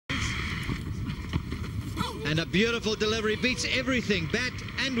And a beautiful delivery, beats everything, bat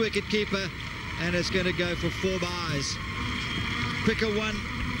and wicketkeeper, and it's going to go for 4 byes. Quicker one,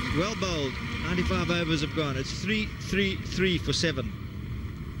 well bowled. 95 overs have gone. It's 3 for 7.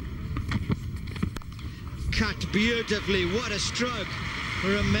 Cut beautifully. What a stroke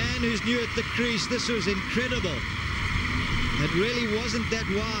for a man who's new at the crease. This was incredible. It really wasn't that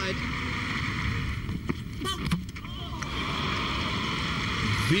wide.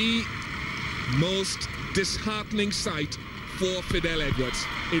 The most disheartening sight for Fidel Edwards.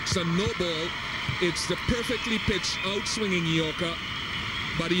 It's a no ball. It's the perfectly pitched out-swinging Yorker,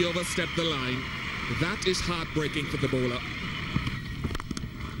 but he overstepped the line. That is heartbreaking for the bowler.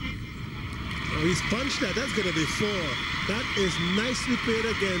 Oh, he's punched that. That's going to be 4. That is nicely played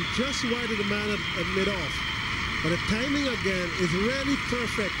again, just wide of the man at mid-off. But the timing again is really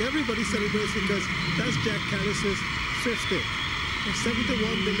perfect. Everybody celebrates because that's Jack Callis's 50. 71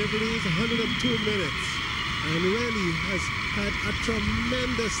 deliveries, 102 minutes. And really has had a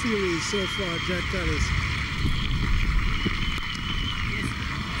tremendous series so far, Jack Callis.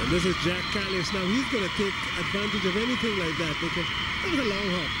 And this is Jack Callis. Now he's going to take advantage of anything like that because that was a long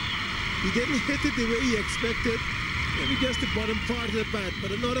hop. He didn't hit it the way he expected. Maybe just the bottom part of the bat,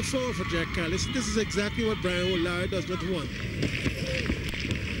 but another 4 for Jack Callis. This is exactly what Brian O'Leary does with 1.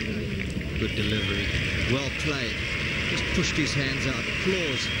 Good delivery. Well played. Just pushed his hands out.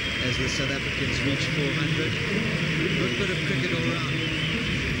 Applause as the South Africans reach 400. Good bit of cricket all round.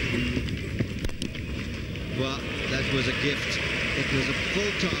 Well, that was a gift. It was a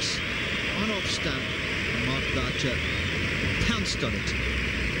full toss, on-off stump, and Mark Boucher pounced on it.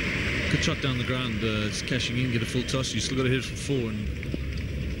 Good shot down the ground. It's cashing in, get a full toss. You still got to hit it for 4.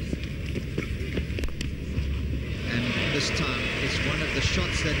 And this time, it's one of the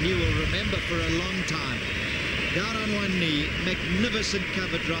shots that he will remember for a long time. Down on one knee, magnificent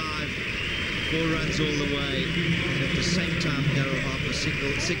cover drive, 4 runs all the way. And at the same time, Darryl Harper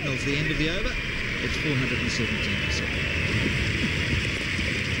signals the end of the over. It's 417%.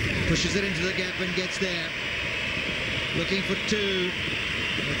 Pushes it into the gap and gets there. Looking for 2,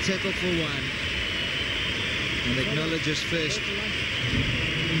 but settle for 1. And acknowledges first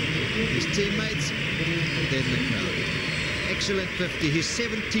his teammates, then the crowd. Excellent 50, his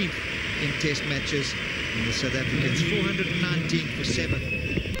 17th in Test matches. And the South Africans 419 for 7.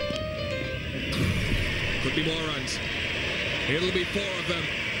 Could be more runs. It'll be 4 of them.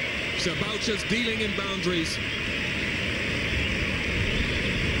 So Boucher's dealing in boundaries.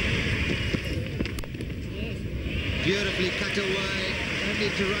 Beautifully cut away. No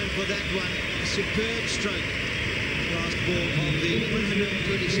need to run for that one. A superb stroke. Last ball of the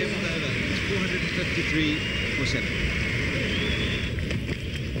 127th over. It's 453 for 7.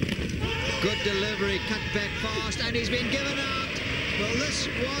 Good delivery, cut back fast, and he's been given out. Well, this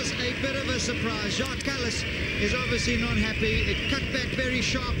was a bit of a surprise. Jacques Callis is obviously not happy. It cut back very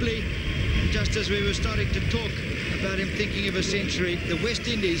sharply, just as we were starting to talk about him thinking of a century. The West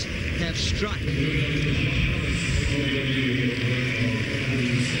Indies have struck. Oh,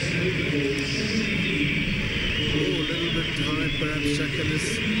 a little bit high, perhaps, Jack Callis.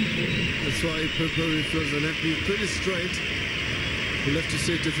 That's why he probably feels unhappy. Pretty straight. We'll have to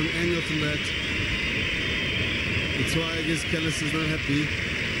see a different angle from that. That's why I guess Callis is not happy.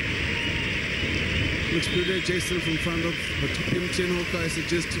 Looks pretty Jason from front of, but MT and Hawkeye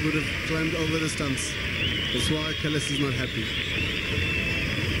suggest he would have climbed over the stumps. That's why Callis is not happy.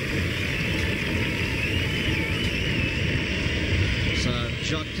 So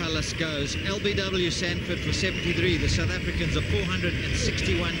Jacques Callis goes. LBW Sanford for 73. The South Africans are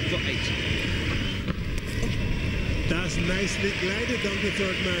 461 for 8. That's nicely glided down the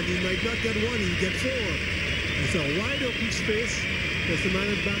 3rd man. He might not get 1, he'll get 4. It's a wide open space. There's the man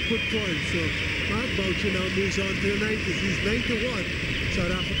at backward point. So Mark Boucher now moves on to the 90s. He's 91.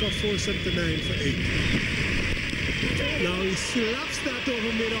 South Africa 479 for 8. Now he slaps that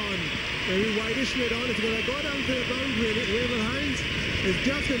over mid-on. Very wideish mid-on. It's going to go down to the boundary. And Wavell Hines is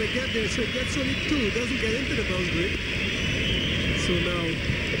just going to get there. So it gets only 2. It doesn't get into the boundary. So now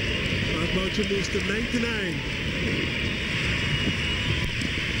Mark Boucher moves to 99.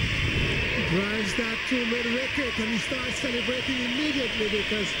 Drives that to mid-wicket, and he starts celebrating immediately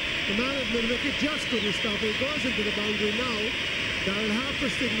because the man at mid-wicket just couldn't stop. He goes into the boundary now. Darryl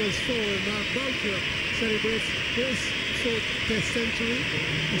Harper signals 4, and Mark Boucher celebrates his 4th Test century.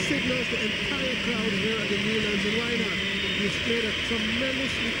 He signals the entire crowd here at the Newlands, and why not? He's played a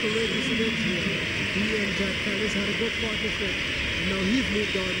tremendously courageous innings here. He and Jack Callis had a good partnership, and now he's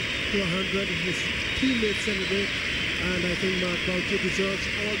moved on to 100. His teammates celebrate. And I think Mark Boucher deserves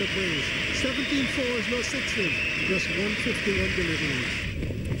all the praise. 17 fours, no sixes, just 151 deliveries.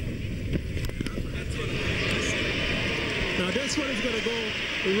 this one is going to go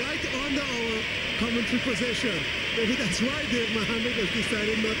right under our commentary position. Maybe that's why Dave Mohammed has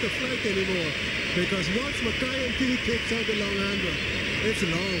decided not to flight anymore. Because once Mackay and T takes out the long hander, it's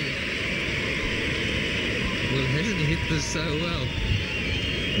long. Well, hasn't he hit this so well?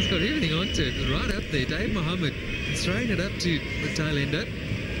 He's got everything onto it, right up there. Dave Mohammed throwing it up to the tail ender.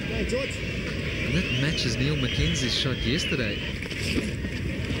 Hey, George. And that matches Neil McKenzie's shot yesterday.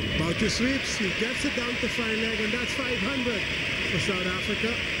 Boucher sweeps, he gets it down to fine leg, and that's 500 for South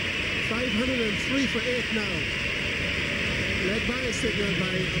Africa. 503 for 8 now. Led by a signal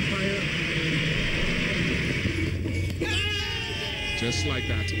by umpire. Just like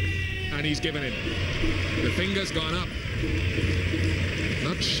that. And he's given in. The finger's gone up.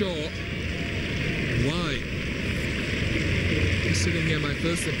 Not sure why. Sitting here, my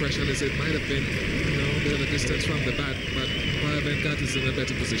first impression is it might have been, you know, a bit of a distance from the bat, but Venkat is in a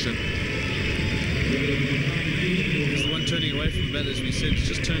better position. He's the one turning away from the bat, as we said. He's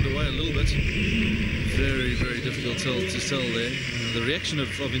just turned away a little bit. Very, very difficult to tell there. The reaction of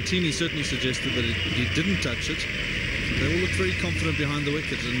Intini certainly suggested that he didn't touch it. They all look very confident behind the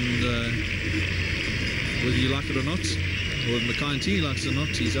wicket, and whether you like it or not, or Mackay Intini likes it or not,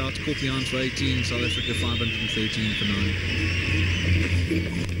 he's out. Caught behind for 18, South Africa 513 for 9.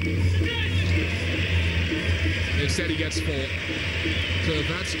 Instead he gets 4. So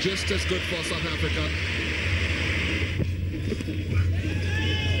that's just as good for South Africa.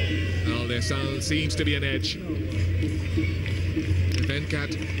 Well, there seems to be an edge.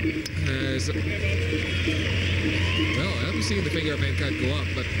 Venkat has... Well, I haven't seen the finger of Venkat go up,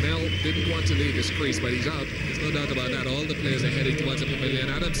 but Mel didn't want to leave his crease, but he's out. There's no doubt about that. All the players are heading towards the pavilion.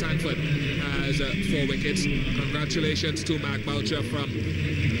 Adam Sanford has 4 wickets. Congratulations to Mark Boucher from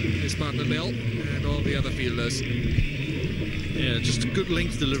his partner Mel and all the other fielders. Yeah, just a good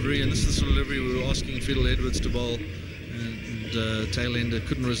length delivery, and this is the sort of delivery we were asking Fiddle Edwards to bowl. And tail ender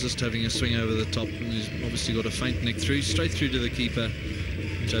couldn't resist having a swing over the top, and he's obviously got a faint nick through, straight through to the keeper.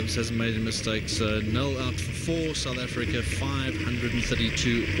 James hasn't made any mistakes. Nil out for 4, South Africa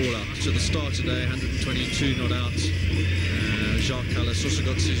 532 all out. To the start today, 122 not out. Jacques Callis also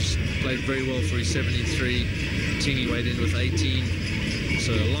played very well for his 73. Tini weighed in with 18.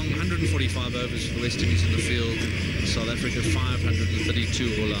 So a long 145 overs for the West Indies in the field. South Africa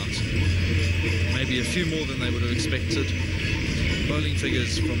 532 all out. Maybe a few more than they would have expected. Bowling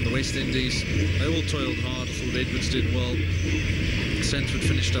figures from the West Indies, they all toiled hard. I thought Edwards did well. Sanford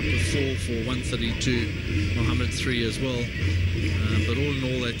finished up with 4 for 132. Mohammed 3 as well. But all in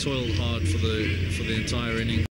all, they toiled hard for the entire innings.